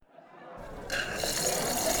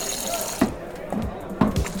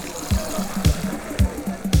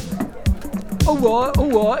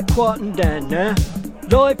Alright, quieten down now.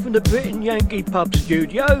 Live from the Britain Yankee Pub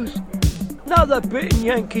Studios, another Britain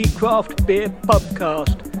Yankee craft beer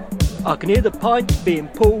pubcast. I can hear the pints being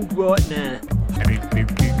pulled right now.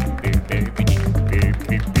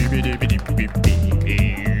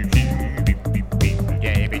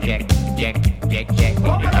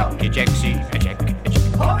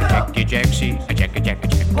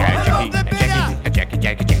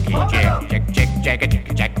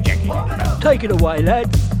 Take it away, lad.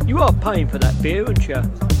 You are paying for that beer, aren't you?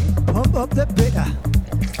 Pump up the bitter.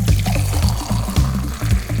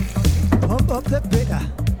 Pump up the bitter.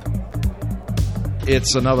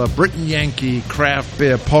 It's another Britain Yankee craft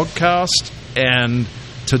beer podcast, and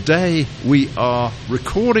today we are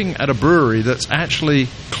recording at a brewery that's actually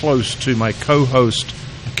close to my co-host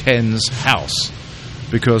Ken's house,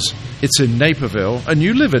 because it's in Naperville, and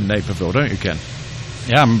you live in Naperville, don't you, Ken?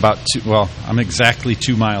 Yeah, I'm exactly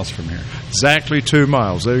 2 miles from here. Exactly 2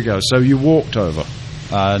 miles. There you go. So you walked over?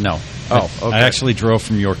 No. Oh, okay. I actually drove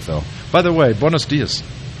from Yorkville. By the way, buenos dias.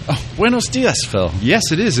 Oh, buenos dias, Phil. Yes,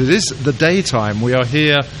 it is. It is the daytime. We are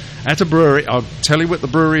here at a brewery. I'll tell you what the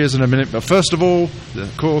brewery is in a minute. But first of all,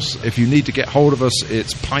 of course, if you need to get hold of us,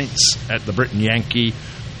 it's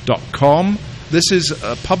pints@thebrittonyankee.com. This is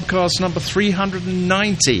Pubcast number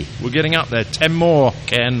 390. We're getting up there. 10 more,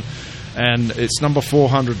 Ken. And it's number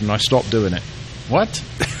 400, and I stopped doing it. What?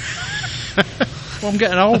 Well, I'm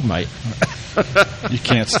getting old, mate. You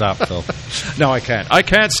can't stop, Phil. No, I can't. I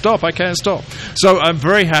can't stop. So I'm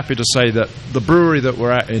very happy to say that the brewery that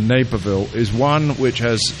we're at in Naperville is one which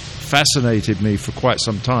has fascinated me for quite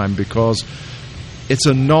some time, because it's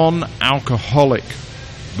a non-alcoholic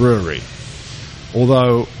brewery.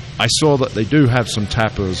 Although I saw that they do have some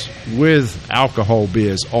tappers with alcohol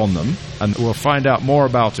beers on them, and we'll find out more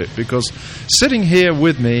about it, because sitting here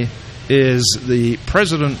with me is the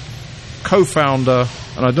president, co-founder,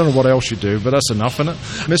 and I don't know what else you do, but that's enough, isn't it?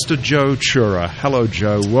 Mr. Joe Chura. Hello,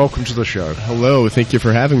 Joe. Welcome to the show. Hello. Thank you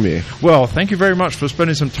for having me. Well, thank you very much for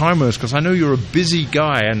spending some time with us, because I know you're a busy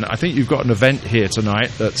guy, and I think you've got an event here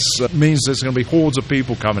tonight that means there's going to be hordes of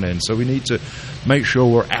people coming in, so we need to make sure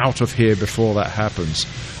we're out of here before that happens.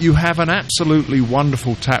 You have an absolutely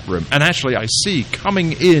wonderful tap room, and actually I see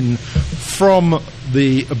coming in from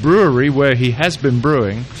the brewery where he has been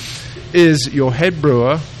brewing is your head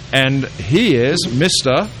brewer, and he is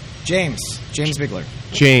Mr. James Bigler.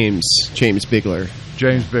 James Bigler.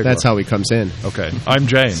 James Bigler. That's how he comes in. Okay. I'm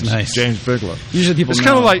James. Nice. James Bigler. Usually people It's know.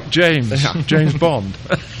 kind of like James Bond.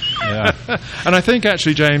 Yeah. And I think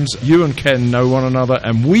actually, James, you and Ken know one another,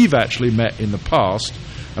 and we've actually met in the past,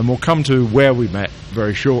 and we'll come to where we met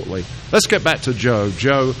very shortly. Let's get back to Joe.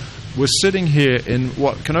 Joe, we're sitting here in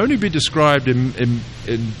what can only be described in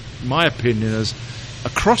my opinion as a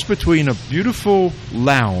cross between a beautiful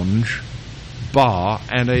lounge, bar,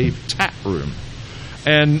 and a tap room.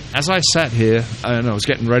 And as I sat here, and I was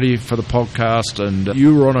getting ready for the podcast, and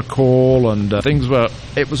you were on a call, and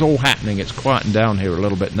it was all happening. It's quieting down here a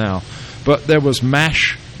little bit now. But there was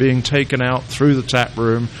mash being taken out through the tap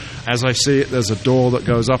room. As I see it, there's a door that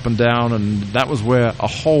goes up and down, and that was where a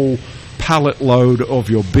whole pallet load of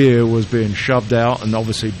your beer was being shoved out and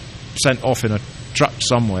obviously sent off in a truck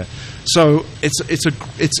somewhere. So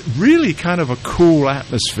it's really kind of a cool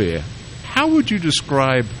atmosphere. How would you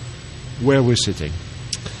describe where we're sitting?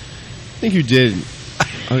 I think you did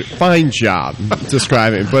a fine job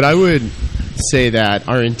describing, but I would say that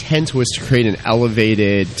our intent was to create an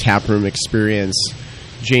elevated taproom experience.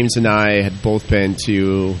 James and I had both been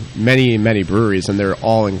to many, many breweries, and they're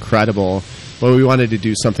all incredible, but we wanted to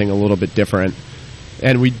do something a little bit different.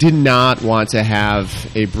 And we did not want to have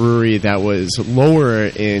a brewery that was lower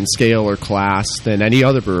in scale or class than any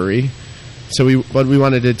other brewery. So we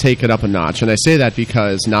wanted to take it up a notch. And I say that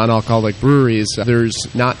because non-alcoholic breweries, there's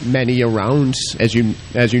not many around, as you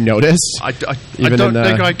notice. I don't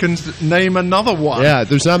think I can name another one. Yeah,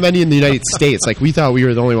 there's not many in the United States. Like, we thought we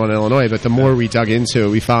were the only one in Illinois, but the more we dug into it,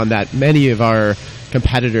 we found that many of our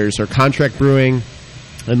competitors are contract brewing,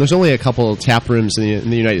 and there's only a couple of tap rooms in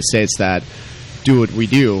the United States that do what we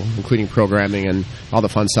do, including programming and all the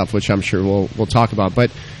fun stuff, which I'm sure we'll talk about. But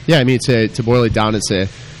yeah, I mean, to boil it down, it's a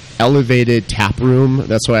elevated tap room.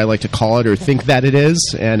 That's what I like to call it, or think that it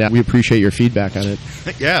is, and we appreciate your feedback on it.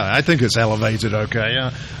 Yeah, I think it's elevated, okay,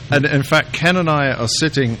 yeah. And in fact, Ken and I are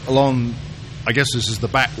sitting along, I guess this is the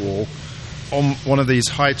back wall, on one of these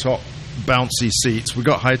high-top bouncy seats. We've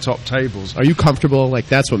got high-top tables. Are you comfortable? Like,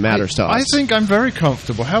 that's what matters to us. I think I'm very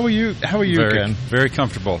comfortable. How are you, Ken? Very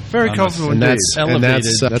comfortable. Very comfortable and indeed.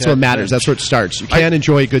 That's what matters. That's where it starts. You can't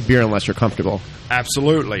enjoy good beer unless you're comfortable.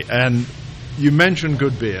 Absolutely. And you mentioned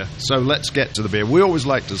good beer, so let's get to the beer. We always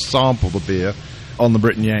like to sample the beer on the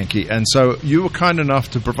Britain Yankee, and so you were kind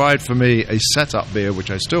enough to provide for me a setup beer,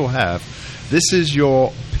 which I still have. This is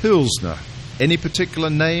your Pilsner. Any particular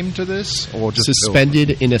name to this, or just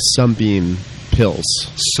Suspended in a Sunbeam Pils?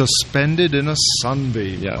 Suspended in a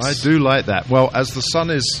Sunbeam. Yes. I do like that. Well, as the sun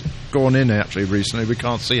has gone in actually recently, we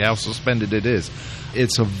can't see how suspended it is.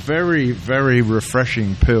 It's a very, very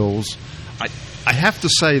refreshing Pils. I have to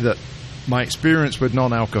say that my experience with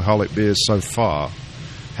non-alcoholic beers so far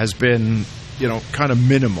has been, kind of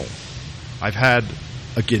minimal. I've had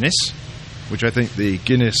a Guinness, which I think the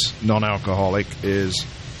Guinness non-alcoholic is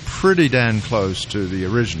pretty damn close to the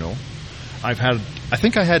original. I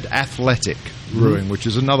think I had Athletic Brewing, which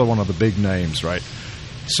is another one of the big names, right?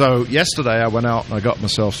 So yesterday I went out and I got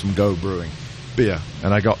myself some Go Brewing beer,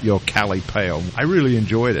 and I got your Cali Pale. I really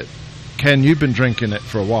enjoyed it. Ken, you've been drinking it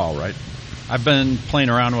for a while, right? I've been playing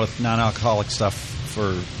around with non-alcoholic stuff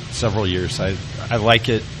for several years. I like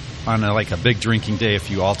it on a big drinking day.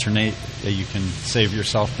 If you alternate, you can save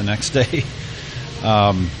yourself the next day.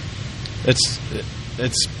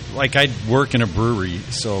 It's like I work in a brewery,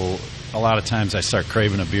 so a lot of times I start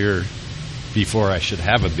craving a beer before I should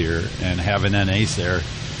have a beer, and having NAs there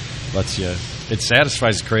it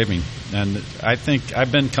satisfies the craving. And I think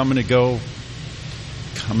I've been coming to go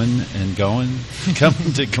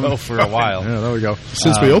for a while. Yeah, there we go.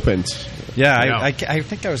 Since we opened. Yeah, I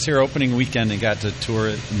think I was here opening weekend and got to tour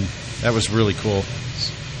it, and that was really cool.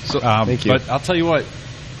 So, thank you. But I'll tell you what,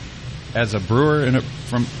 as a brewer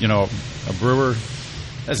a brewer,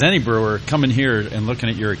 as any brewer, coming here and looking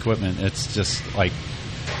at your equipment, it's just like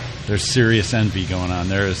there's serious envy going on.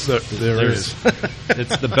 There is. It's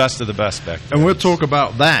the best of the best back there. And we'll talk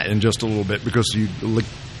about that in just a little bit, because you were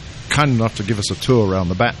kind enough to give us a tour around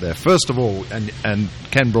the back there. First of all, and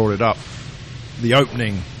Ken brought it up, the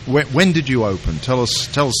opening. When did you open? Tell us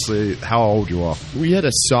how old you are. We had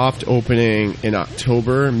a soft opening in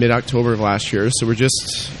mid-October of last year, so we're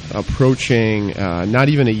just approaching not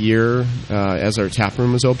even a year as our tap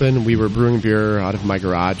room was open. We were brewing beer out of my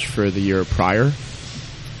garage for the year prior.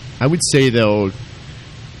 I would say, though,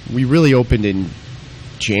 we really opened in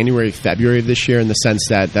January, February of this year, in the sense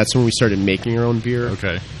that that's when we started making our own beer.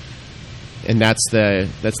 Okay. And that's the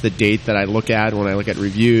date that I look at when I look at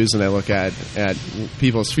reviews, and I look at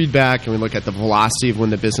people's feedback, and we look at the velocity of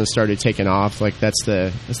when the business started taking off. Like that's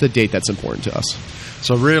the date that's important to us.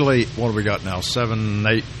 So really, what have we got now? 7,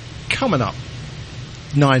 8, coming up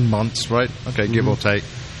 9 months, right? Okay, give or take.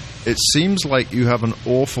 It seems like you have an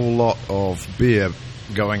awful lot of beer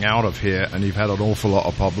going out of here, and you've had an awful lot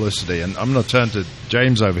of publicity. And I'm going to turn to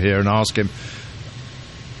James over here and ask him,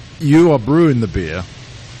 you are brewing the beer.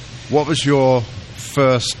 What was your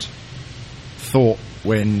first thought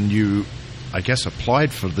when you, I guess,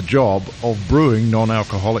 applied for the job of brewing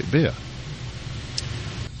non-alcoholic beer?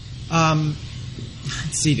 Let's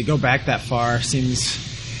see, to go back that far seems...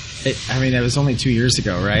 it was only 2 years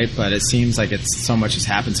ago, right? But it seems like so much has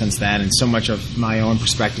happened since then, and so much of my own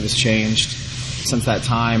perspective has changed since that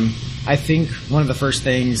time. I think one of the first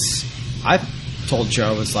things I told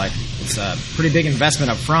Joe was it's a pretty big investment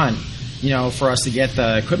up front, for us to get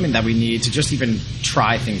the equipment that we need to just even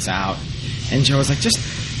try things out. And Joe was like,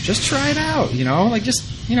 just try it out,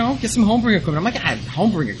 get some homebrewing equipment. I'm like,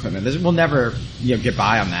 homebrewing equipment, we'll never, get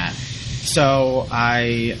by on that. So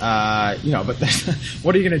I, but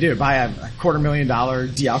what are you going to do? Buy a $250,000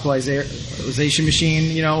 dealcoholization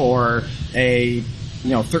machine, or a,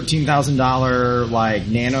 $13,000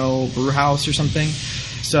 nano brew house or something.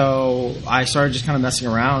 So I started just kind of messing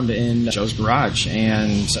around in Joe's garage,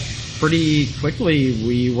 and pretty quickly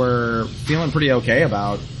we were feeling pretty okay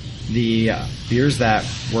about the beers that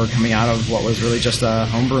were coming out of what was really just a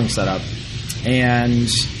homebrewing setup. And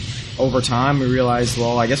over time we realized,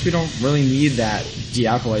 well, I guess we don't really need that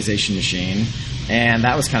dealcoholization machine, and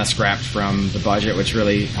that was kind of scrapped from the budget, which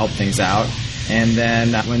really helped things out. And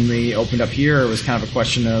then when we opened up here, it was kind of a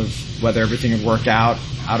question of whether everything would work out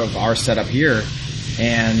of our setup here,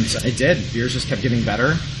 and it did. Beers just kept getting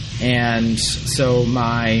better. And so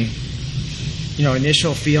my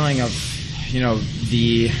initial feeling of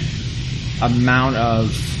the amount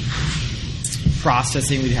of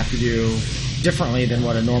processing we'd have to do differently than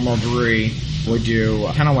what a normal brewery would do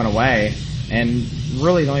kind of went away. And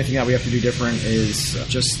really the only thing that we have to do different is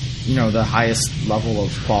just the highest level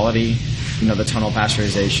of quality. The tunnel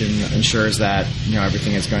pasteurization ensures that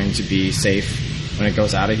everything is going to be safe when it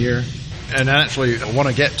goes out of here. And actually, I want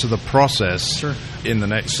to get to the process Sure. in the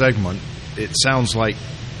next segment. It sounds like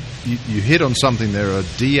you hit on something there, a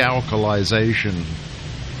dealcoholization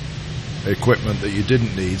equipment that you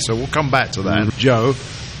didn't need. So we'll come back to that. Joe,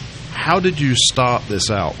 how did you start this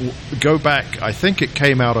out? Go back, I think it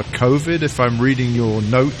came out of COVID, if I'm reading your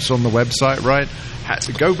notes on the website, right?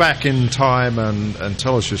 Go back in time and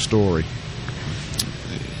tell us your story.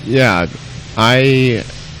 Yeah, I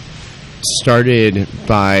started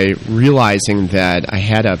by realizing that I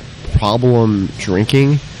had a problem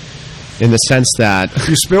drinking, in the sense that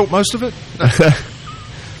you spilt most of it.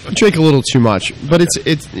 I drink a little too much, but it's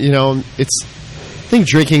I think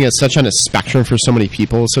drinking is such on a spectrum for so many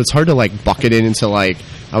people, so it's hard to like bucket it into like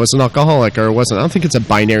I was an alcoholic or wasn't. I don't think it's a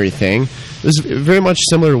binary thing. It was very much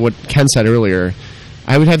similar to what Ken said earlier.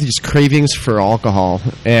 I would have these cravings for alcohol,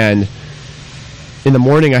 and in the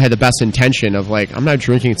morning I had the best intention of like, I'm not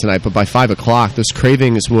drinking tonight, but by 5 o'clock those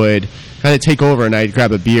cravings would kind of take over and I'd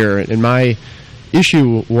grab a beer, and my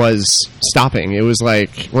issue was stopping. It was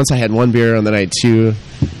like once I had one beer and then I had two,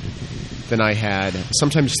 then I had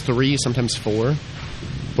sometimes three, sometimes four.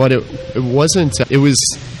 But it wasn't. It was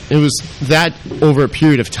that over a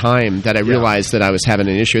period of time that I realized that I was having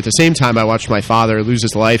an issue. At the same time, I watched my father lose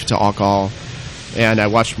his life to alcohol, and I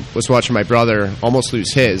was watching my brother almost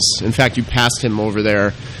lose his. In fact, you passed him over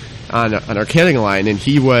there on our canning line, and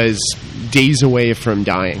he was days away from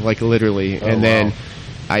dying, like literally. Then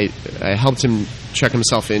I helped him check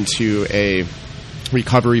himself into a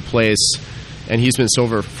recovery place, and he's been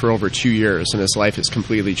sober for over 2 years, and his life has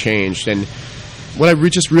completely changed. And what I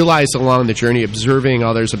just realized along the journey, observing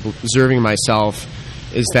others, observing myself,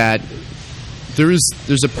 is that there's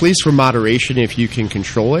a place for moderation if you can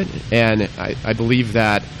control it. And I believe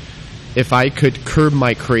that if I could curb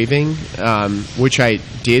my craving, which I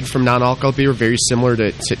did from non-alcoholic beer, very similar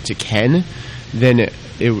to Ken,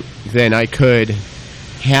 then I could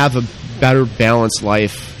have a better balanced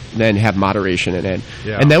life than have moderation in it.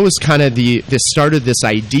 Yeah. And that was kind of this started this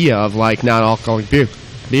idea of like non-alcoholic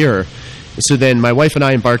beer. So then my wife and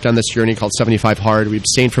I embarked on this journey called 75 Hard. We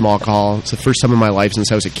abstained from alcohol. It's the first time in my life since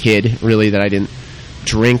I was a kid, really, that I didn't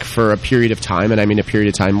drink for a period of time. And I mean a period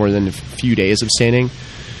of time more than a few days abstaining.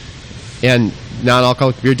 And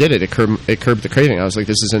non-alcoholic beer did it. It curbed the craving. I was like,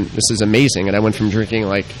 this is amazing. And I went from drinking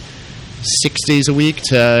like 6 days a week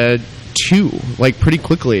to 2, like pretty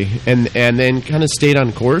quickly. And then kind of stayed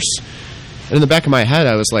on course. And in the back of my head,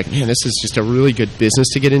 I was like, man, this is just a really good business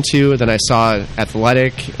to get into. Then I saw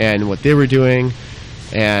Athletic and what they were doing.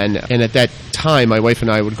 And at that time, my wife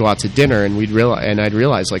and I would go out to dinner, and I'd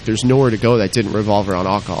realize, like, there's nowhere to go that didn't revolve around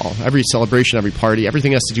alcohol. Every celebration, every party,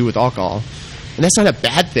 everything has to do with alcohol. And that's not a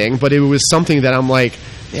bad thing, but it was something that I'm like,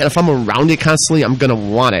 man, if I'm around it constantly, I'm going to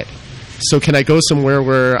want it. So can I go somewhere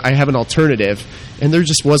where I have an alternative? And there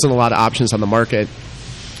just wasn't a lot of options on the market.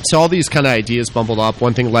 So all these kind of ideas bumbled up.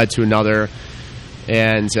 One thing led to another.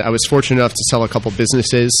 And I was fortunate enough to sell a couple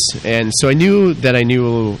businesses. And so I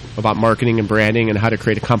knew about marketing and branding and how to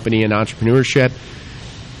create a company and entrepreneurship.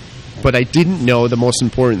 But I didn't know the most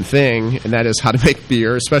important thing, and that is how to make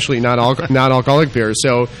beer, especially non-alcoholic beer.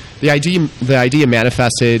 So the idea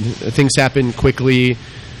manifested. Things happened quickly.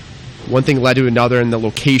 One thing led to another, and the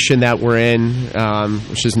location that we're in,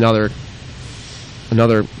 which is another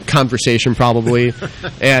conversation probably.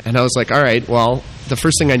 And I was like, all right, well, the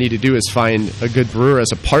first thing I need to do is find a good brewer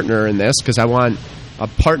as a partner in this, because I want a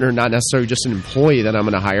partner, not necessarily just an employee that I'm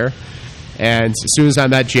going to hire. And as soon as I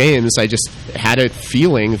met James, I just had a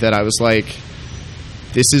feeling that I was like,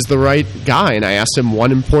 this is the right guy. And I asked him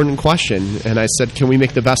one important question, and I said, can we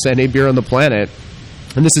make the best NA beer on the planet?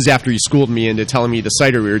 And this is after he schooled me into telling me the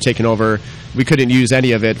cider we were taking over, we couldn't use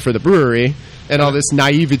any of it for the brewery, and all this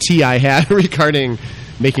naivety I had regarding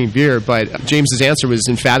making beer. But James's answer was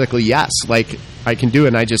emphatically yes. Like, I can do it.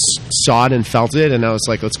 And I just saw it and felt it, and I was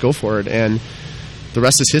like, let's go for it. And the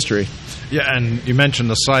rest is history. Yeah, and you mentioned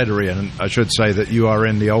the cidery, and I should say that you are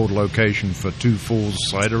in the old location for Two Falls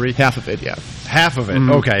Cidery. Half of it, yeah. Half of it,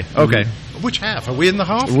 okay. Mm-hmm. Which half? Are we in the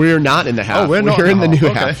half? We're not in the half. Oh, we're not in the new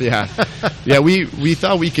okay. half, yeah. Yeah, we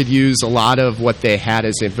thought we could use a lot of what they had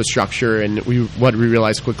as infrastructure, and what we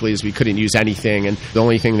realized quickly is we couldn't use anything, and the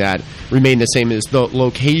only thing that remained the same is the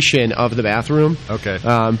location of the bathroom. Okay.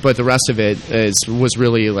 But the rest of it was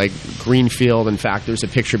really like greenfield. In fact, there's a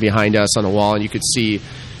picture behind us on the wall, and you could see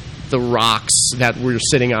the rocks that we're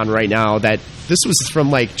sitting on right now. That this was from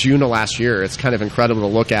like June of last year. It's kind of incredible to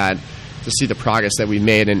look at, to see the progress that we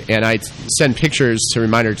made, and I send pictures to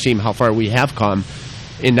remind our team how far we have come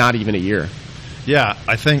in not even a year. Yeah,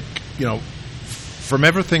 I think, from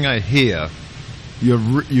everything I hear,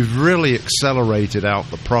 you've really accelerated out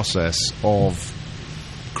the process of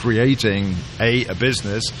creating a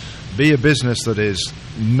business, B, a business that is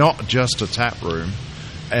not just a tap room,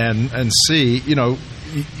 and C,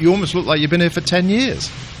 you almost look like you've been here for 10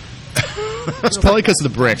 years. It's probably because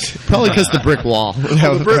of the brick. Probably because of the brick wall.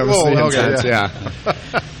 The brick wall. Okay,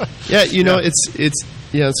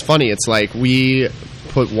 Yeah, it's funny. It's like we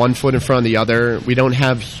put one foot in front of the other. We don't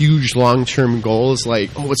have huge long-term goals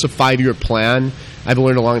like, what's a 5-year plan? I've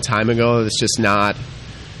learned a long time ago that's just not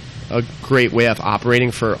a great way of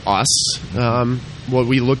operating for us. What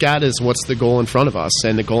we look at is what's the goal in front of us,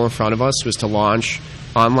 and the goal in front of us was to launch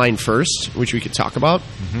online first, which we could talk about,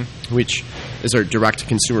 which is our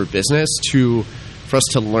direct-to-consumer business, for us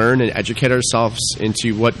to learn and educate ourselves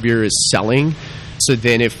into what beer is selling. So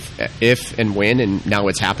then if and when, and now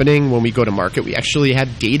it's happening, when we go to market, we actually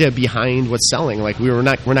have data behind what's selling. Like we're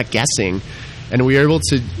not guessing. And we were able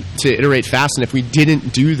to iterate fast. And if we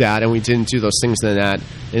didn't do that, and we didn't do those things in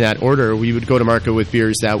that order, we would go to market with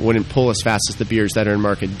beers that wouldn't pull as fast as the beers that are in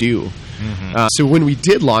market do. So when we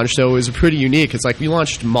did launch, though, it was pretty unique. It's like we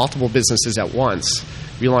launched multiple businesses at once.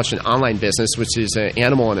 We launched an online business, which is an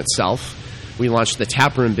animal in itself. We launched the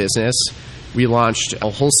taproom business. We launched a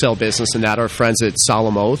wholesale business, and that our friends at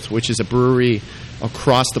Solemn Oath, which is a brewery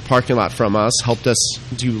across the parking lot from us, helped us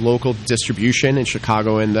do local distribution in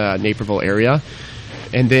Chicago and the Naperville area.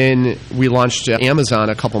 And then we launched Amazon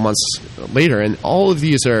a couple months later. And all of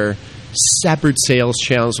these are separate sales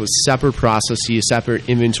channels with separate processes, separate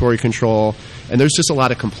inventory control. And there's just a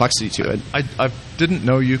lot of complexity to it. I didn't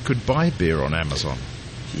know you could buy beer on Amazon.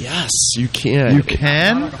 Yes, you can. You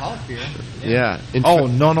can? Non-alcoholic beer. Yeah.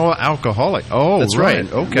 Non-alcoholic. Oh, that's right.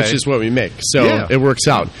 Okay. Which is what we make. So it works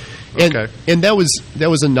out. And that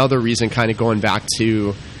was another reason, kind of going back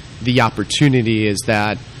to the opportunity, is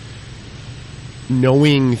that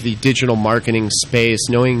knowing the digital marketing space,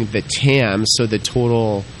 knowing the TAM, so the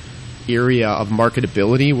total area of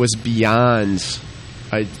marketability, was beyond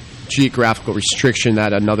a geographical restriction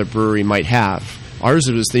that another brewery might have. Ours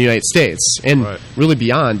was the United States, and really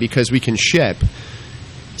beyond, because we can ship.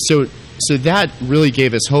 So that really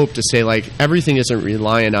gave us hope to say, like, everything isn't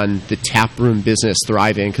reliant on the taproom business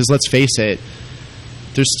thriving. Because let's face it,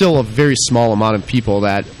 there's still a very small amount of people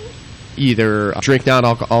that either drink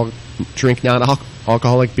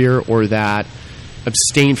non-alcoholic beer or that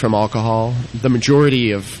abstain from alcohol. The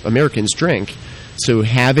majority of Americans drink. So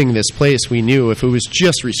having this place, we knew if it was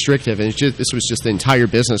just restrictive, and this was just the entire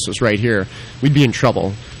business was right here, we'd be in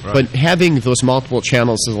trouble. Right. But having those multiple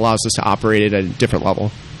channels allows us to operate at a different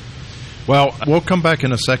level. Well, we'll come back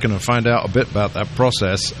in a second and find out a bit about that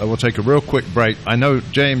process. We'll take a real quick break. I know,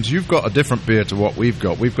 James, you've got a different beer to what we've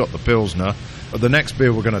got. We've got the Pilsner. The next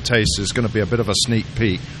beer we're going to taste is going to be a bit of a sneak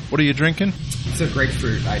peek. What are you drinking? It's a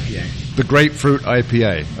grapefruit IPA. The grapefruit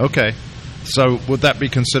IPA. Okay. So would that be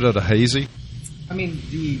considered a hazy? I mean,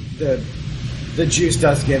 the juice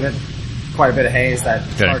does give it quite a bit of haze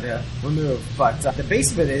that's hard to remove. But the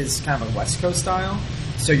base of it is kind of a West Coast style.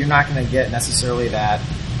 So you're not going to get necessarily that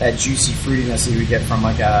juicy fruitiness that you would get from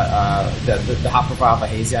like the hop profile of a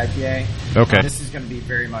hazy IPA. Okay. This is going to be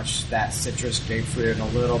very much that citrus, grapefruit, and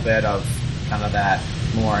a little bit of kind of that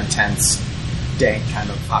more intense, dank kind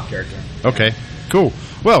of hop character. Okay, cool.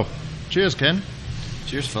 Well, cheers, Ken.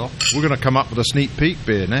 Cheers, Phil. We're going to come up with a sneak peek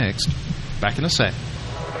beer next. Back in a sec.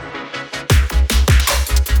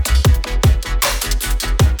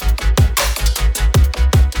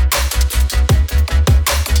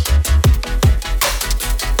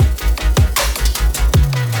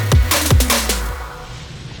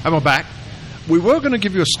 And we're back. We were going to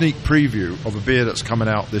give you a sneak preview of a beer that's coming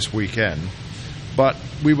out this weekend, but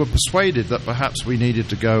we were persuaded that perhaps we needed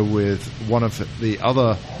to go with one of the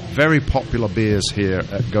other very popular beers here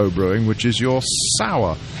at Go Brewing, which is your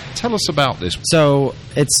sour. Tell us about this. So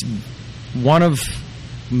it's one of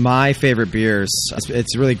my favorite beers.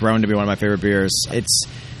 It's really grown to be one of my favorite beers. It's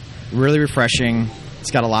really refreshing.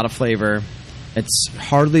 It's got a lot of flavor. It's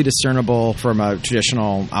hardly discernible from a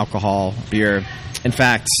traditional alcohol beer. In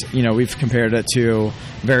fact, we've compared it to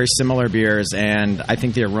very similar beers, and I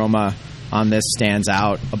think the aroma on this stands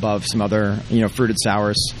out above some other, fruited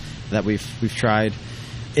sours that we've tried.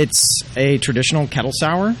 It's a traditional kettle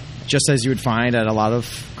sour, just as you would find at a lot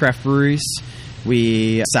of craft breweries.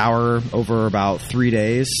 We sour over about 3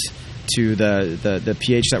 days to the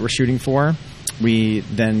pH that we're shooting for. We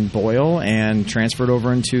then boil and transfer it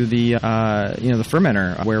over into the the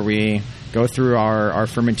fermenter, where we go through our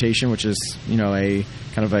fermentation, which is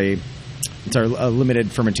it's our limited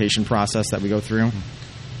fermentation process that we go through,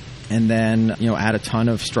 and then add a ton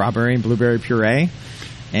of strawberry and blueberry puree,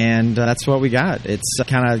 and that's what we got. It's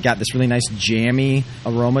kind of got this really nice jammy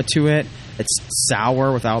aroma to it. It's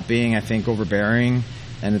sour without being, I think, overbearing,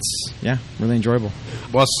 and it's really enjoyable.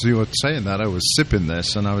 Whilst you were saying that, I was sipping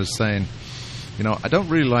this and I was saying, I don't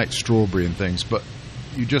really like strawberry and things, but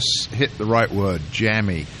you just hit the right word,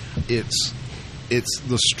 jammy. It's it's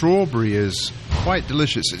the strawberry is quite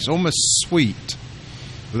delicious. It's almost sweet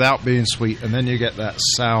without being sweet, and then you get that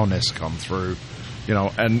sourness come through,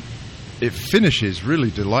 and it finishes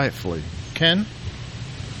really delightfully. Ken?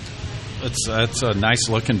 It's a nice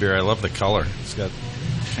looking beer. I love the color. It's got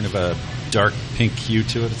kind of a dark pink hue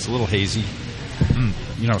to it. It's a little hazy.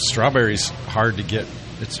 Strawberry's hard to get.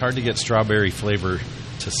 It's hard to get strawberry flavor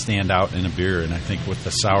to stand out in a beer, and I think with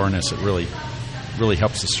the sourness, it really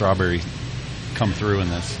helps the strawberry come through in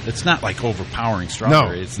this. It's not like overpowering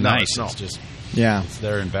strawberry. No, it's nice. No. It's just it's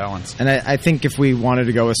there in balance. And I think if we wanted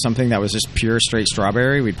to go with something that was just pure straight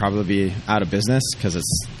strawberry, we'd probably be out of business because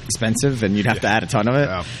it's expensive and you'd have to add a ton of it.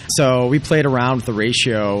 Yeah. So we played around with the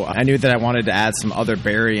ratio. I knew that I wanted to add some other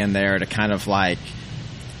berry in there to kind of like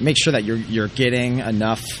make sure that you're getting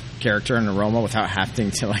enough character and aroma without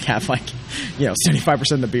having to have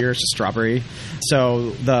 75% of the beer is just strawberry.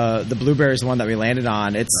 So the blueberry is the one that we landed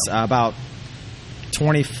on. It's about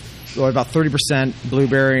 30%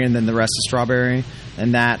 blueberry and then the rest is strawberry,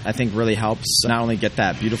 and that I think really helps not only get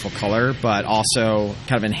that beautiful color but also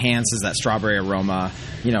kind of enhances that strawberry aroma,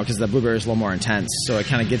 because the blueberry is a little more intense, so it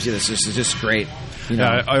kind of gives you this just great.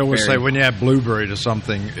 I always berry. say when you add blueberry to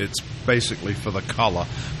something, it's basically for the color,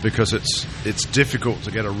 because it's difficult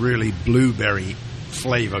to get a really blueberry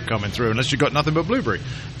flavor coming through unless you've got nothing but blueberry.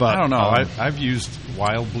 But I don't know. I've used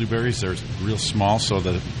wild blueberries. They're real small, so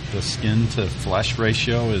the skin to flesh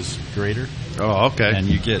ratio is greater. Oh, okay. And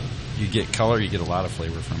you get color. You get a lot of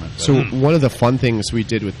flavor from it. So one of the fun things we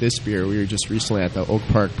did with this beer, we were just recently at the Oak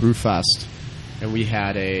Park Brew Fest, and we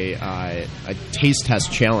had a taste test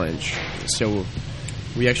challenge. So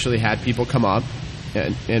we actually had people come up,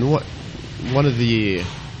 and one of the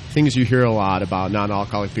things you hear a lot about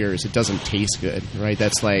non-alcoholic beer is it doesn't taste good, right?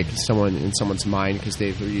 That's like someone's mind, because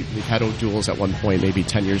we've had duels at one point, maybe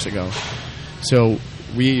 10 years ago. So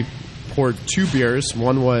we poured two beers.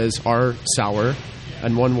 One was our sour,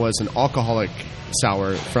 and one was an alcoholic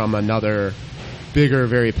sour from another bigger,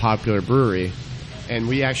 very popular brewery. And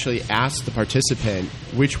we actually asked the participant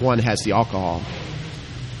which one has the alcohol.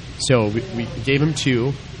 So we gave them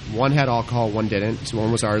two. One had alcohol, one didn't. So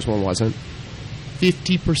one was ours, one wasn't.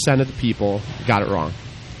 50% of the people got it wrong.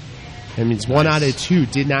 That means one out of two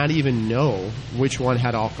did not even know which one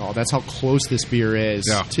had alcohol. That's how close this beer is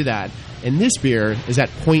to that. And this beer is at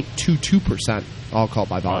 0.22% alcohol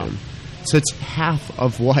by volume. Wow. So it's half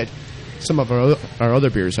of what some of our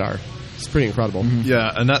other beers are. It's pretty incredible. Mm-hmm.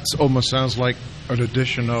 Yeah, and that almost sounds like an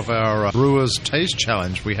edition of our Brewers Taste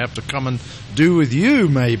Challenge we have to come and do with you,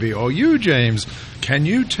 maybe, or you, James. Can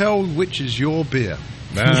you tell which is your beer?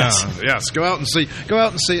 Yes. Go out and see.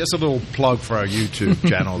 It's a little plug for our YouTube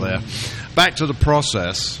channel there. Back to the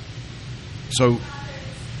process. So,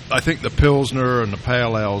 I think the Pilsner and the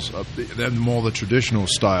Pale Ales, they're more the traditional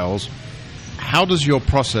styles. How does your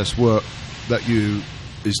process work that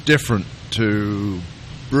is different to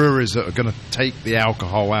breweries that are going to take the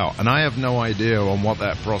alcohol out? And I have no idea on what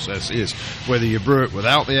that process is, whether you brew it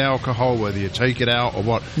without the alcohol, whether you take it out, or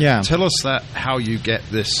what. Yeah. Tell us how you get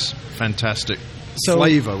this fantastic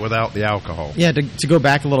flavor without the alcohol. Yeah, to go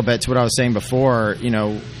back a little bit to what I was saying before,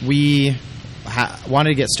 we wanted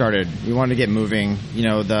to get started. We wanted to get moving.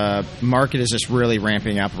 The market is just really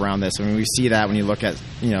ramping up around this. I mean, we see that when you look at,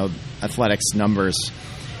 athletics numbers.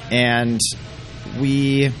 And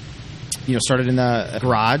we, started in the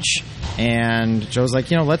garage, and Joe's like,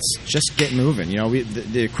 let's just get moving.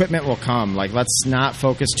 The equipment will come. Like, let's not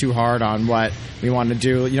focus too hard on what we want to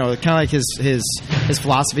do. Kind of like his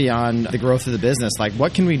philosophy on the growth of the business. Like,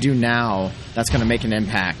 what can we do now that's going to make an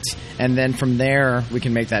impact? And then from there, we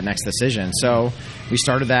can make that next decision. So we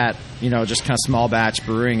started that, just kind of small batch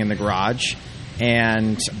brewing in the garage.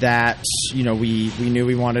 And that, we knew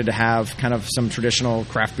we wanted to have kind of some traditional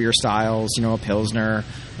craft beer styles, a Pilsner,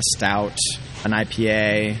 a Stout, an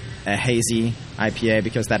IPA, a hazy IPA,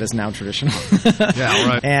 because that is now traditional. Yeah,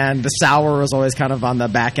 right. And the sour was always kind of on the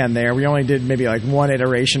back end there. We only did maybe like one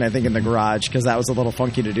iteration, I think, in the garage, because that was a little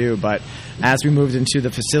funky to do. But as we moved into the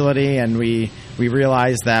facility and we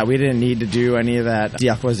realized that we didn't need to do any of that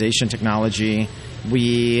dealcoholization technology,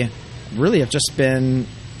 we really have just been...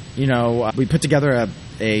 we put together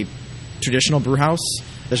a traditional brew house.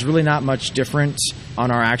 There's really not much different on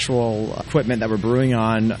our actual equipment that we're brewing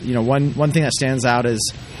on. One thing that stands out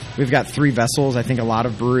is we've got 3 vessels. I think a lot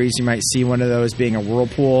of breweries, you might see one of those being a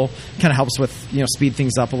whirlpool. Kind of helps with, speed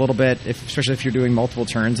things up a little bit, especially if you're doing multiple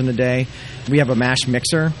turns in a day. We have a mash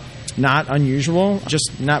mixer. Not unusual,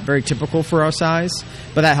 just not very typical for our size,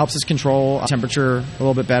 but that helps us control temperature a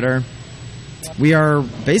little bit better. We are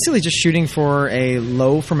basically just shooting for a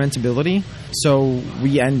low fermentability, so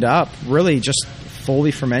we end up really just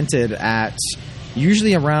fully fermented at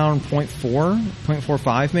usually around 0.4,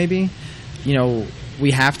 0.45 maybe.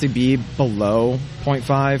 We have to be below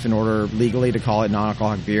 0.5 in order legally to call it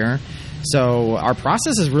non-alcoholic beer. So our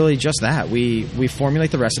process is really just that. We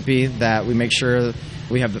formulate the recipe, that we make sure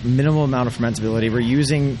we have the minimal amount of fermentability. We're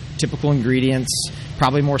using typical ingredients,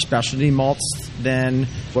 probably more specialty malts than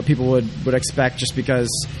what people would expect, just because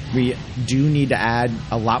we do need to add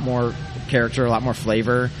a lot more character, a lot more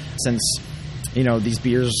flavor, since these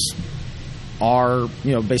beers are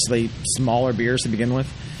basically smaller beers to begin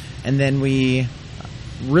with. And then we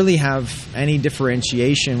really have any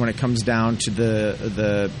differentiation when it comes down to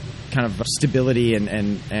the kind of stability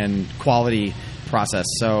and quality process.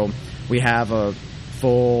 So we have a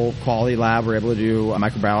full quality lab. We're able to do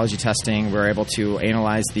microbiology testing. We're able to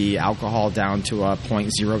analyze the alcohol down to a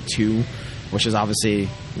 0.02, which is obviously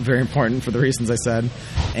very important for the reasons I said.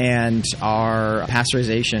 And our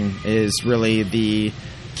pasteurization is really the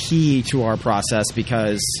key to our process,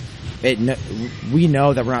 because we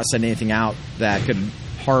know that we're not sending anything out that could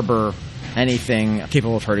harbor anything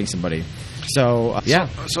capable of hurting somebody. So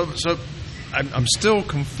So I'm still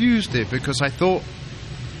confused here, because I thought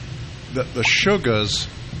that the sugars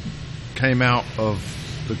came out of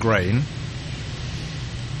the grain,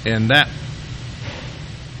 and that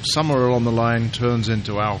somewhere along the line turns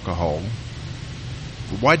into alcohol.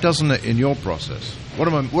 Why doesn't it in your process? What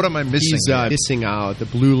am I missing? He's missing out the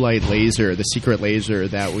blue light laser, the secret laser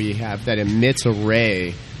that we have that emits a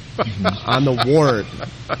ray on the wort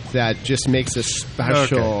that just makes a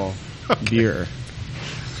special beer.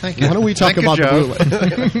 Thank you. Why don't we talk about the blue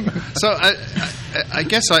light? So I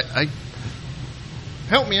guess I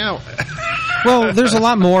help me out. Well, there's a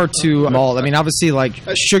lot more to malt. I mean, obviously,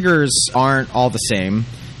 sugars aren't all the same.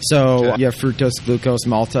 So you have fructose, glucose,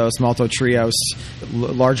 maltose, maltotriose,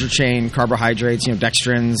 larger chain carbohydrates,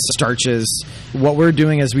 dextrins, starches. What we're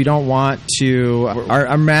doing is we don't want to...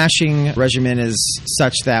 Our mashing regimen is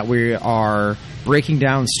such that we are breaking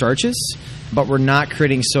down starches, but we're not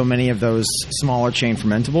creating so many of those smaller chain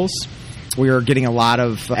fermentables. We are getting a lot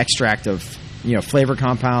of extract of, flavor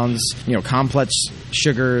compounds, complex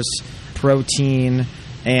sugars, protein,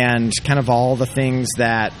 and kind of all the things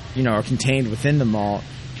that, are contained within the malt,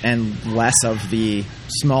 and less of the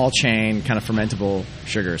small chain kind of fermentable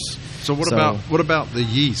sugars. So what about the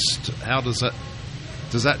yeast? How does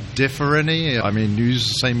that differ any? I mean, use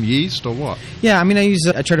the same yeast or what? Yeah, I mean,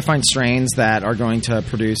 I try to find strains that are going to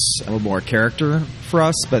produce a little more character for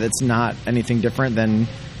us, but it's not anything different than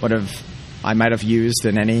what I might have used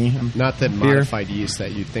in any Not the beer. modified yeast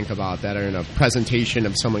that you think about that are in a presentation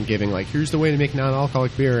of someone giving, here's the way to make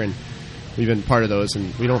non-alcoholic beer, and we've been part of those,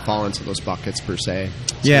 and we don't fall into those buckets per se.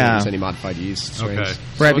 So we don't use any modified yeast strains. Okay.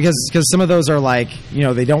 Right, So because some of those are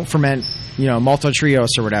they don't ferment,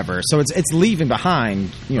 maltotriose or whatever. So it's leaving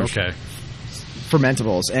behind,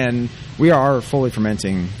 fermentables. And we are fully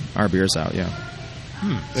fermenting our beers out,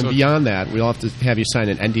 And beyond that, we'll have to have you sign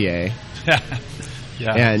an NDA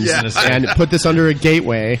and put this under a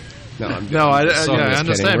gateway. I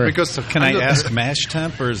understand. Because can I ask mash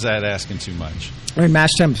temp, or is that asking too much? I mean,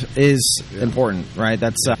 mash temp is important, right?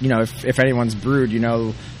 That's, if anyone's brewed,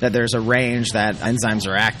 that there's a range that enzymes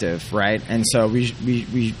are active, right? And so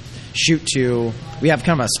we shoot to, we have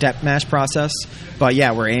kind of a step mash process, but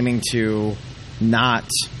we're aiming to not,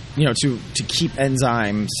 to keep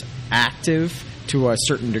enzymes active to a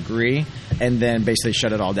certain degree, and then basically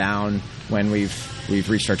shut it all down when we've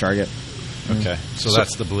reached our target. Okay, so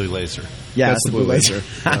that's the blue laser. Yeah, that's the blue laser.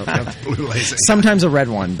 blue laser. Sometimes a red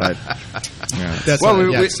one, but that's on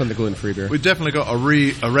the gluten-free beer. We've definitely got a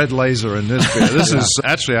red laser in this beer. This is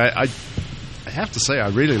actually, I have to say, I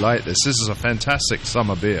really like this. This is a fantastic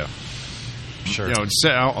summer beer. Sure.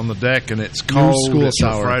 Sit out on the deck and it's cold, it's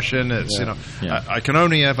sour. refreshing. It's I can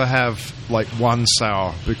only ever have one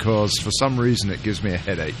sour, because for some reason it gives me a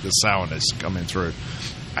headache. The sourness coming through.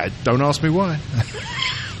 Don't ask me why.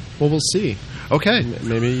 Well, we'll see. Okay.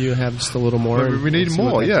 Maybe you have just a little more. Maybe we need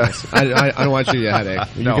more, yeah. I don't want you to get a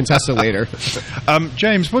headache. You can test it later.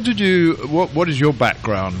 James, what is your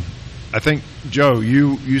background? I think, Joe,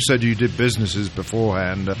 you said you did businesses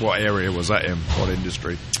beforehand. What area was that in? What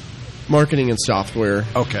industry? Marketing and software.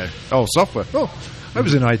 Okay. Oh, software. Oh, I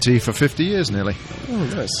was in IT for 50 years nearly. Oh,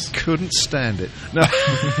 nice. Couldn't stand it. No.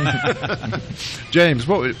 James,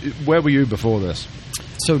 where were you before this?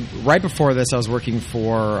 So right before this, I was working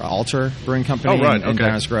for Alter Brewing Company in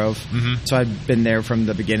Downers Grove. Mm-hmm. So I'd been there from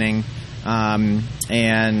the beginning.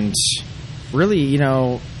 And really,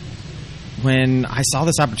 when I saw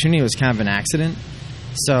this opportunity, it was kind of an accident.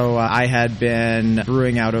 So I had been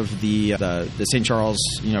brewing out of the St. Charles,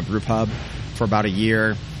 brew pub for about a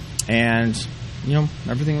year. And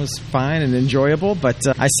everything was fine and enjoyable. But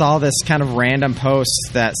I saw this kind of random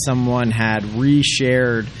post that someone had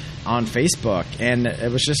reshared on Facebook, and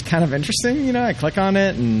it was just kind of interesting. I click on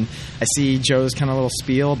it and I see Joe's kind of little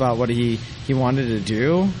spiel about what he wanted to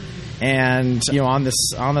do. And on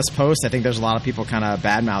this post, I think there's a lot of people kind of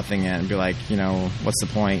bad mouthing it and be like, what's the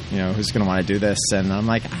point? Who's going to want to do this? And I'm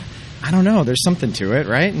like, I don't know. There's something to it,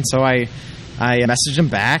 right? And so I messaged him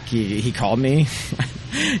back. He called me,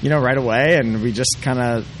 right away, and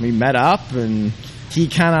we met up, and he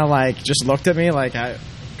kind of like just looked at me like, I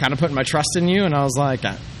kind of putting my trust in you, and I was like,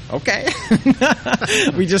 okay.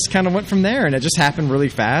 We just kind of went from there, and it just happened really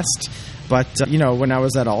fast. But when I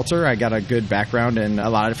was at Alter, I got a good background in a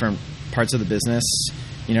lot of different parts of the business.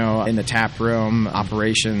 In the tap room,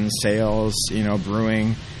 operations, sales,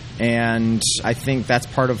 brewing, and I think that's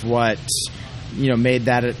part of what made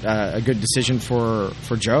that a good decision for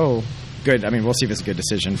Joe. Good. I mean, we'll see if it's a good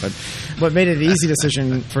decision, but what made it an easy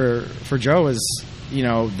decision for Joe is,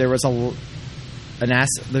 there was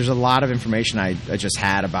there's a lot of information I just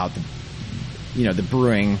had about the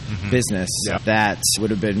brewing business that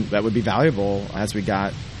would be valuable as we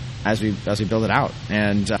build it out.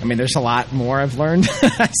 And there's a lot more I've learned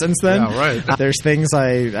since then. Yeah, right. There's things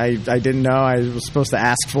I didn't know I was supposed to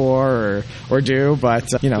ask for or do, but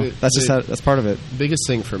that's part of it. Biggest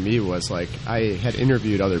thing for me was like I had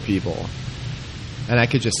interviewed other people, and I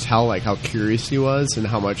could just tell like how curious he was and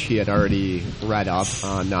how much he had already read up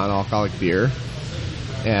on non-alcoholic beer.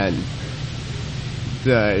 And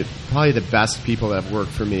probably the best people that have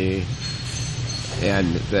worked for me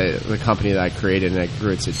and the company that I created, and I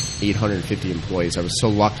grew it to 850 employees. I was so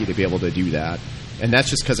lucky to be able to do that. And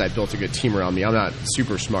that's just because I built a good team around me. I'm not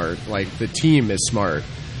super smart. Like, the team is smart.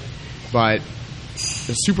 But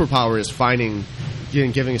the superpower is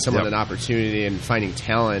giving someone an opportunity and finding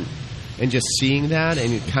talent and just seeing that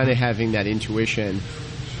and kind of having that intuition.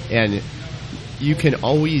 And you can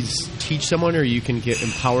always teach someone, or you can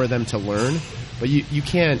empower them to learn, but you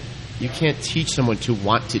can't teach someone to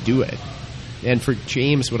want to do it. And for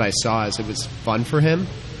James, what I saw is it was fun for him,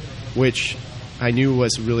 which I knew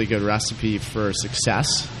was a really good recipe for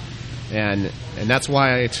success. And that's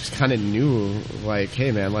why I just kind of knew, like,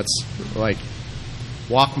 hey man, let's like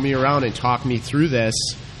walk me around and talk me through this,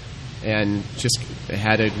 and just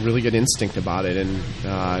had a really good instinct about it. And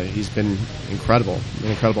he's been an incredible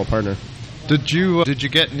partner. Did you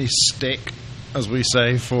get any stick, as we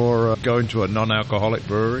say, for going to a non-alcoholic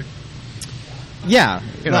brewery? Yeah,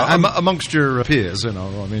 amongst your peers,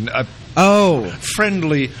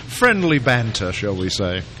 friendly banter, shall we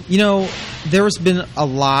say? There has been a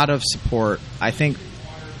lot of support. I think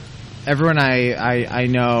everyone I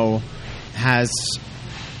know has,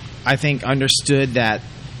 I think, understood that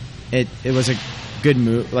it was a good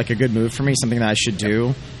move for me, something that I should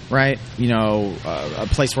do, right? A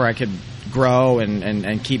place where I could grow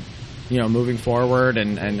and keep moving forward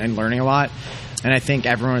and learning a lot. And I think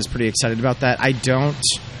everyone is pretty excited about that. I don't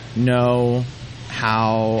know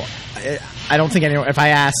how. I don't think anyone. If I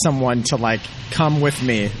asked someone to like come with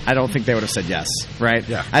me, I don't think they would have said yes. Right?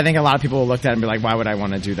 Yeah. I think a lot of people will look at it and be like, "Why would I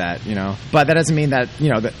want to do that?" But that doesn't mean that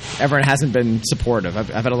that everyone hasn't been supportive. I've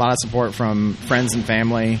had a lot of support from friends and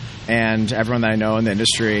family and everyone that I know in the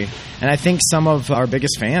industry. And I think some of our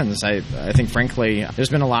biggest fans. I think, frankly, there's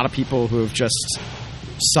been a lot of people who have just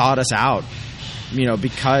sought us out.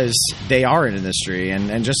 Because they are in industry,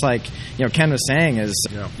 and just like Ken was saying, is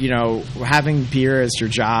having beer as your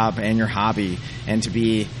job and your hobby, and to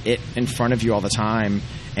be it in front of you all the time,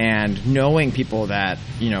 and knowing people that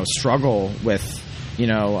struggle with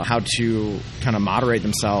how to kind of moderate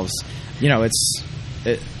themselves. You're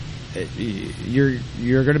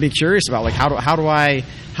going to be curious about like how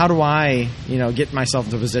do I get myself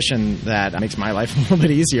into a position that makes my life a little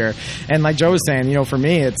bit easier. And like Joe was saying, for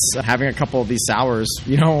me, it's having a couple of these sours,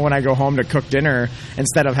 when I go home to cook dinner,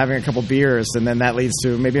 instead of having a couple beers, and then that leads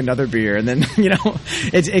to maybe another beer, and then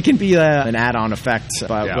it can be an add-on effect,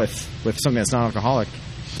 but with something that's non-alcoholic.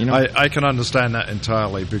 I can understand that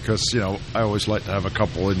entirely, because I always like to have a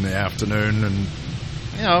couple in the afternoon, and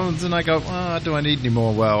then I go, do I need any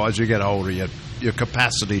more? Well, as you get older, your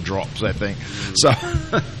capacity drops, I think. So,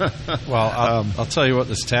 well, I'll tell you what,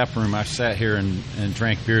 this tap room, I sat here and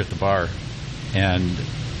drank beer at the bar, and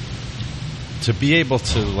to be able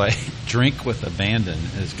to like drink with abandon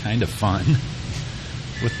is kind of fun,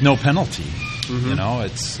 with no penalty.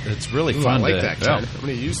 Mm-hmm. It's really fun. I like that, Ken. I'm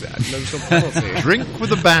going to use that. There's no penalty. Drink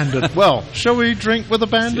with abandon. Well, shall we drink with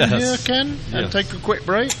abandon here, Ken? And Yes. take a quick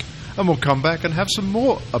break? And we'll come back and have some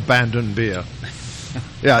more abandoned beer.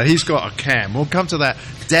 Yeah, he's got a can. We'll come to that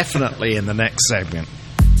definitely in the next segment.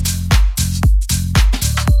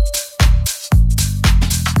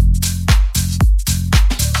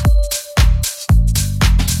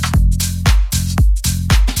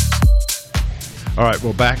 All right,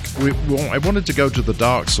 well, back. I wanted to go to the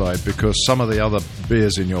dark side because some of the other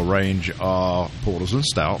beers in your range are porters and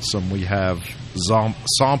stouts, and we have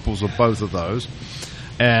samples of both of those.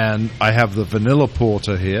 And I have the vanilla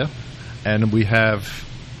porter here, and we have,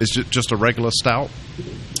 is it just a regular stout?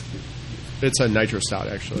 It's a nitro stout,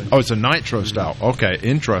 actually. Oh, it's a nitro stout. Okay,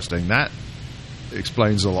 interesting. That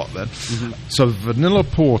explains a lot then. Mm-hmm. So vanilla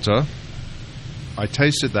porter, I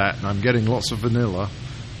tasted that, and I'm getting lots of vanilla.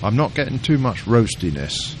 I'm not getting too much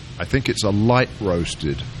roastiness. I think it's a light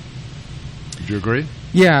roasted. Do you agree?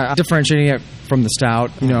 Yeah, differentiating it from the stout,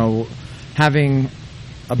 having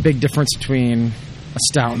a big difference between a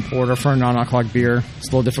stout and porter for a non-alcoholic beer, it's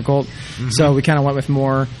a little difficult. Mm-hmm. So we kind of went with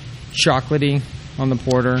more chocolatey on the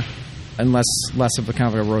porter and less of a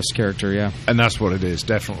kind of a roast character, yeah. And that's what it is,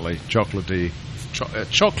 definitely. Chocolatey.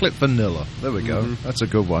 Chocolate vanilla. There we go. Mm-hmm. That's a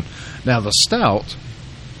good one. Now, the stout,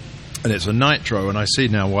 and it's a nitro, and I see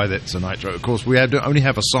now why that's a nitro. Of course, we only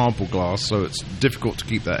have a sample glass, so it's difficult to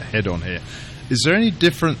keep that head on here. Is there any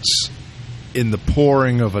difference in the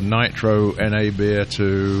pouring of a nitro NA beer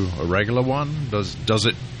to a regular one? Does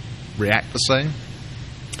it react the same?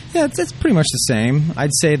 Yeah, it's pretty much the same.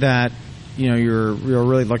 I'd say that you're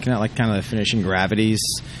really looking at like kind of the finishing gravities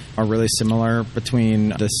are really similar between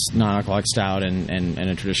this non-alcoholic stout and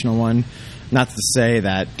a traditional one. Not to say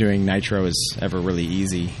that doing nitro is ever really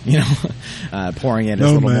easy, pouring it is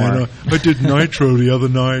a little more. I did nitro the other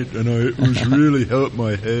night, and it was really hurt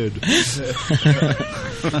my head.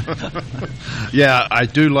 Yeah, I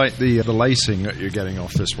do like the lacing that you're getting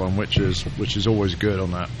off this one, which is always good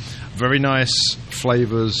on that. Very nice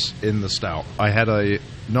flavors in the stout. I had a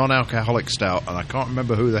non-alcoholic stout, and I can't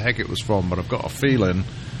remember who the heck it was from, but I've got a feeling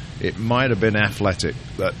it might have been Athletic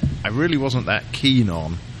that I really wasn't that keen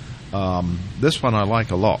on. This one I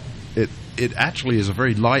like a lot. It actually is a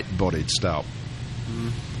very light-bodied stout,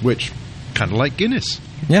 which kind of like Guinness.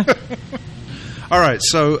 Yeah. All right.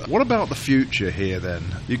 So, what about the future here? Then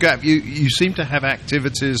you seem to have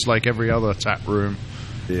activities like every other tap room.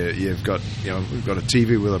 You've got we've got a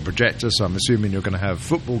TV with a projector, so I'm assuming you're going to have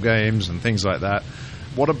football games and things like that.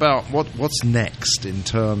 What about what's next in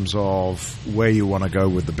terms of where you want to go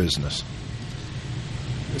with the business?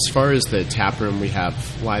 As far as the tap room, we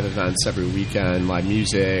have live events every weekend, live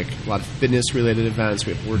music, a lot of fitness-related events.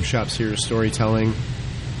 We have workshops here, storytelling.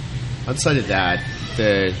 Outside of that,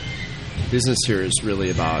 the business here is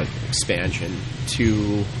really about expansion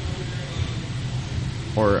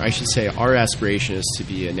or I should say our aspiration is to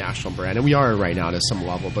be a national brand, and we are right now to some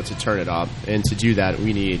level, but to turn it up. And to do that,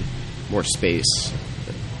 we need more space.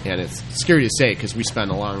 And it's scary to say because we spend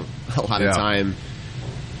a lot of time,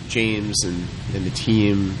 James and the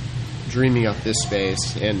team, dreaming up this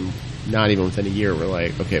space, and not even within a year we're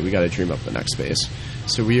like, okay, we got to dream up the next space.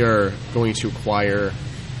 So we are going to acquire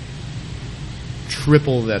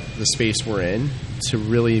triple the space we're in to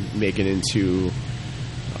really make it into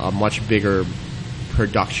a much bigger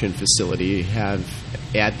production facility,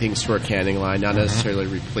 add things to our canning line, not necessarily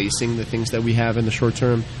replacing the things that we have in the short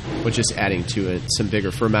term, but just adding to it some bigger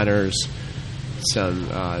fermenters, some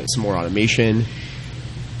more automation,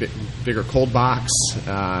 bigger cold box,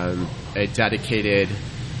 a dedicated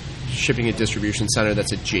shipping and distribution center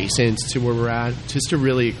that's adjacent to where we're at, just to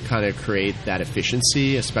really kind of create that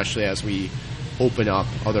efficiency, especially as we open up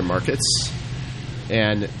other markets.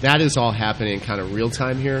 And that is all happening kind of real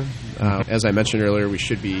time here. As I mentioned earlier, we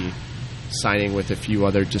should be signing with a few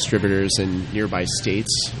other distributors in nearby states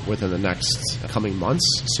within the next coming months.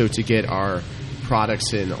 So to get our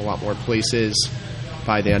products in a lot more places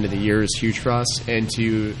by the end of the year is huge for us, and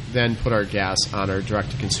to then put our gas on our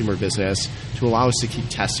direct-to-consumer business to allow us to keep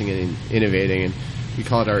testing and innovating. And we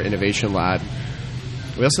call it our innovation lab.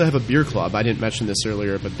 We also have a beer club. I didn't mention this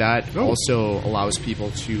earlier, but that also allows people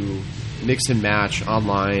to mix and match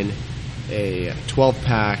online a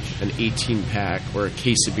 12-pack, an 18-pack, or a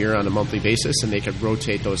case of beer on a monthly basis, and they could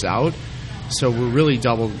rotate those out. So we're really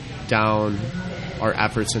doubled down our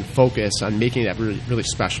efforts and focus on making that really, really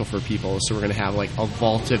special for people. So we're going to have like a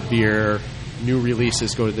vault of beer, new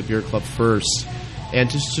releases go to the beer club first, and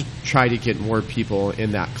just to try to get more people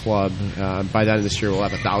in that club. By the end of this year, we'll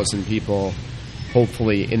have 1,000 people,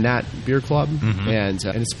 hopefully, in that beer club, and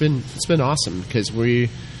it's been awesome because we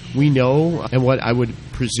know, and what I would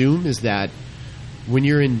presume is that when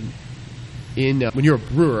you're when you're a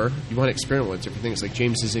brewer, you want to experiment with different things. Like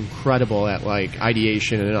James is incredible at like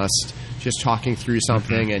ideation and us just talking through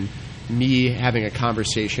something, and me having a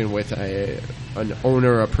conversation with an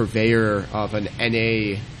owner, a purveyor of an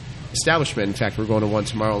NA establishment. In fact, we're going to one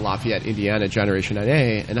tomorrow in Lafayette, Indiana, Generation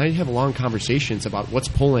NA, and I have long conversations about what's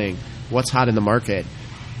pulling, what's hot in the market.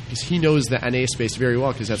 because he knows the NA space very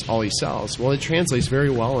well because that's all he sells. Well, it translates very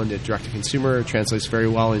well into direct-to-consumer. It translates very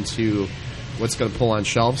well into what's going to pull on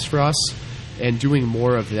shelves for us. And doing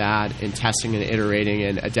more of that and testing and iterating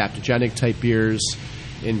in adaptogenic type beers,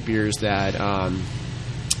 in beers that are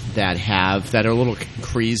a little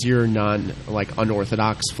crazier,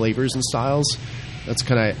 unorthodox flavors and styles. That's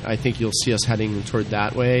kind of, I think you'll see us heading toward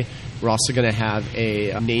that way. We're also going to have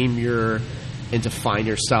a name your and define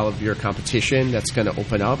your style of beer competition that's going to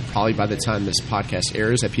open up probably by the time this podcast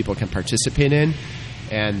airs that people can participate in.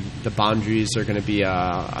 And the boundaries are going to be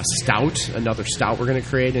a stout, another stout we're going to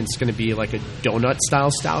create, and it's going to be like a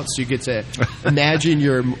donut-style stout. So you get to imagine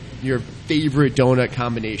your favorite donut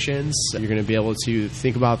combinations. You're going to be able to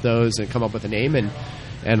think about those and come up with a name, and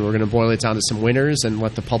we're going to boil it down to some winners and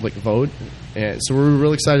let the public vote. And so we're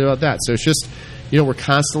really excited about that. So it's just, we're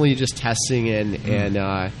constantly just testing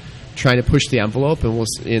and trying to push the envelope,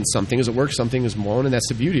 and some things will work, some things won't, and that's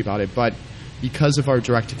the beauty about it. But because of our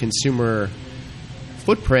direct-to-consumer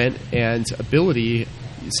footprint and ability,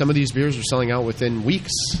 some of these beers are selling out within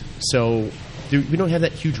weeks. So we don't have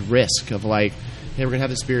that huge risk of like, hey, we're going to have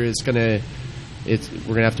this beer, we're going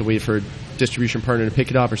to have to wait for a distribution partner to pick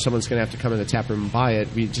it up, or someone's going to have to come in the tap room and buy it.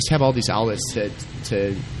 We just have all these outlets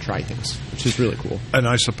to try things, which is really cool. And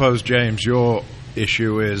I suppose, James, your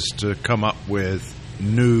issue is to come up with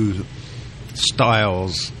new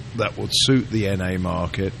styles that would suit the NA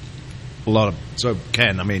market. So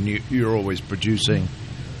Ken, I mean, you're always producing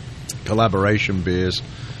collaboration beers,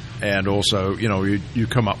 and also, you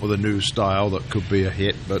come up with a new style that could be a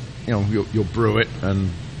hit, but you'll brew it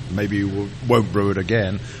and maybe you won't brew it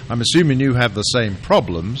again. I'm assuming you have the same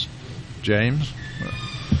problems, James.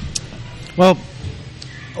 Well,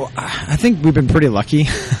 I think we've been pretty lucky.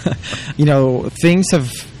 We've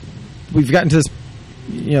gotten to this,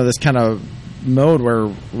 this kind of mode where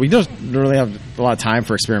we don't really have a lot of time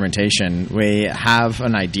for experimentation. We have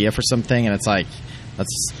an idea for something, and it's like,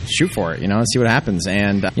 let's shoot for it, and see what happens.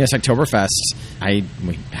 And it's Oktoberfest.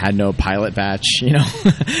 We had no pilot batch.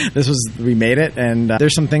 We made it, and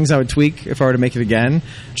there's some things I would tweak if I were to make it again.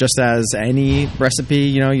 Just as any recipe,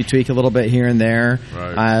 you tweak a little bit here and there,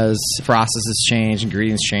 right, as processes change,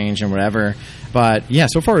 ingredients change, and whatever. But yeah,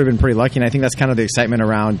 so far we've been pretty lucky, and I think that's kind of the excitement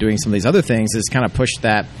around doing some of these other things, is kind of push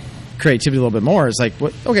that creativity a little bit more. It's like,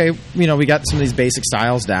 we got some of these basic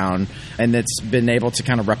styles down, and it's been able to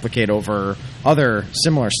kind of replicate over other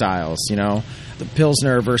similar styles. The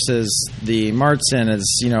Pilsner versus the Marzen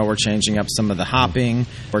is, we're changing up some of the hopping.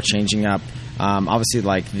 We're changing up, obviously,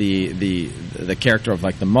 like the character of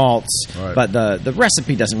like the malts, right, but the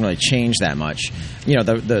recipe doesn't really change that much.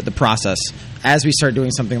 The process. As we start doing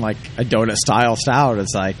something like a donut style stout,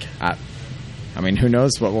 it's like, who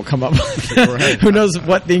knows what we'll come up with? Right. Who knows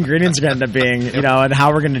what the ingredients are going to end up being, and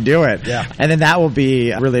how we're going to do it. Yeah. And then that will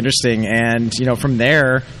be really interesting. And, from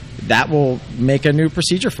there, that will make a new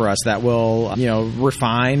procedure for us that will,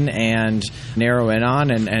 refine and narrow in on,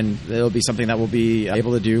 and it'll be something that we'll be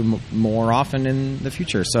able to do more often in the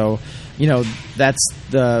future. So, that's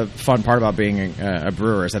the fun part about being a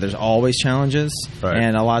brewer, is that there's always challenges, right,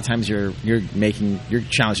 and a lot of times you're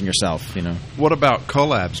challenging yourself. What about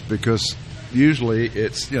collabs? Because usually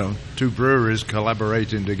it's, two breweries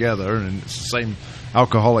collaborating together, and it's the same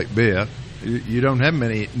alcoholic beer. You don't have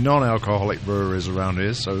many non-alcoholic breweries around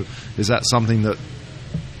here, so is that something that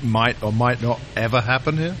might or might not ever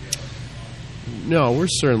happen here? No, we're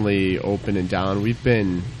certainly open and down. We've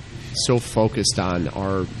been so focused on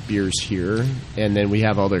our beers here, and then we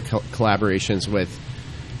have other collaborations with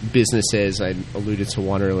businesses. I alluded to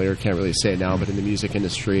one earlier, can't really say it now, but in the music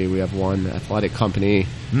industry, we have one athletic company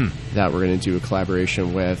that we're going to do a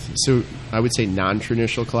collaboration with. So I would say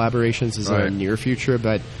non-traditional collaborations is in the near future,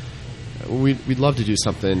 but we'd love to do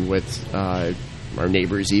something with our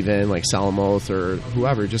neighbors, even like Salamoth or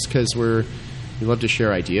whoever, just because we love to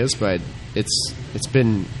share ideas. But it's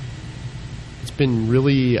been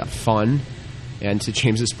really fun, and to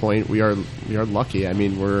James's point, we are lucky. I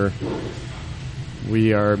mean,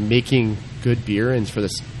 we are making good beer, and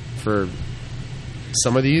for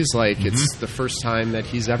some of these, like, it's the first time that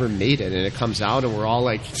he's ever made it, and it comes out, and we're all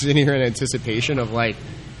like sitting here in anticipation of like,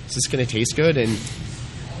 is this going to taste good? And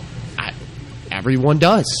everyone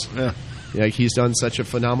does. Yeah. Like, he's done such a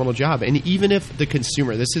phenomenal job. And even if the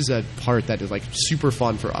consumer, this is a part that is like super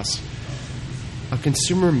fun for us. A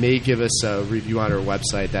consumer may give us a review on our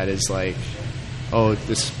website that is like, oh,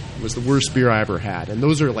 this was the worst beer I ever had, and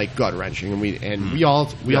those are like gut wrenching. And we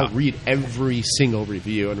all read every single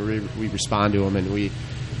review, and we respond to them, and we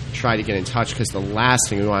try to get in touch, because the last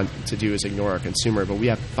thing we want to do is ignore our consumer. But we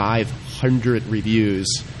have 500 reviews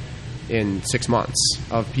in 6 months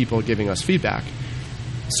of people giving us feedback.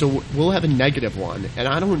 So we'll have a negative one, and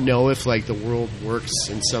I don't know if like the world works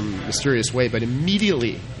in some mysterious way, but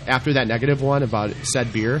immediately after that negative one about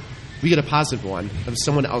said beer, we get a positive one of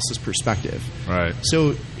someone else's perspective. Right.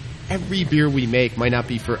 So every beer we make might not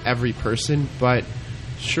be for every person, but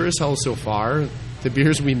sure as hell so far, the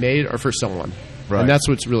beers we made are for someone. Right. And that's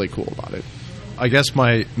what's really cool about it. I guess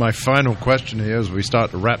my final question here as we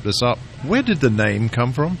start to wrap this up, where did the name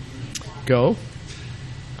come from? Go.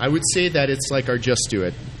 I would say that it's like our just do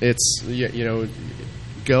it. It's,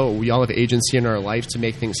 go. We all have agency in our life to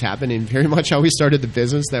make things happen, and very much how we started the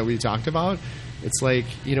business that we talked about. It's like,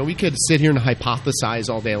 we could sit here and hypothesize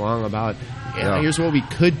all day long about, here's what we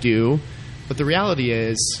could do, but the reality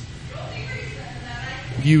is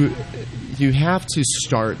you have to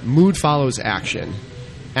start. Mood follows action.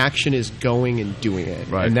 Action is going and doing it.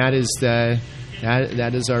 Right. And that is that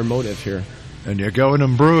is our motive here. And you're going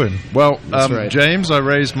and brewing. Well, That's right. James, I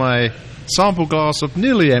raised my sample glass of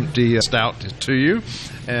nearly empty stout to you.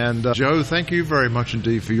 And Joe, thank you very much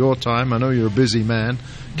indeed for your time. I know you're a busy man.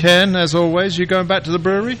 Ken, as always, you going back to the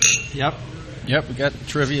brewery? Yep, we got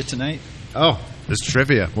trivia tonight. Oh, there's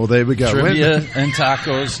trivia. Well, there we go. Trivia and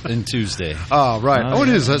tacos and Tuesday. Oh, right. It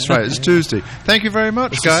is. That's right. It's Tuesday. Thank you very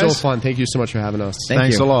much, This guys. is so fun. Thank you so much for having us.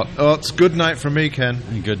 Thanks a lot. Oh, it's good night from me, Ken.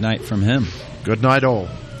 And good night from him. Good night, all.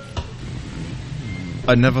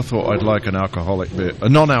 I never thought I'd like a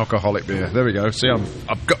non-alcoholic beer. There we go. See,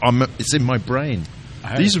 it's in my brain.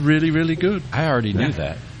 These are really, really good. I already knew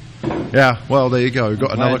that. Yeah. Well, there you go. You've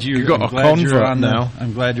got You've got a convert now.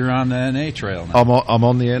 I'm glad you're on the NA trail now. I'm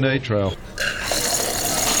on the NA trail.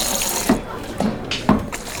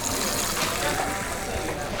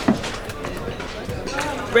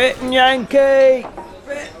 Britain Yankee!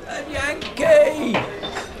 Britain Yankee!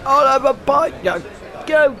 I'll have a pint. No,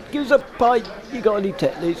 go, give us a pint. You got any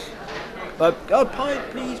Tetleys? A pint,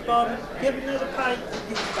 please, Bob. Give another pint,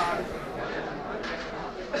 please, Bob.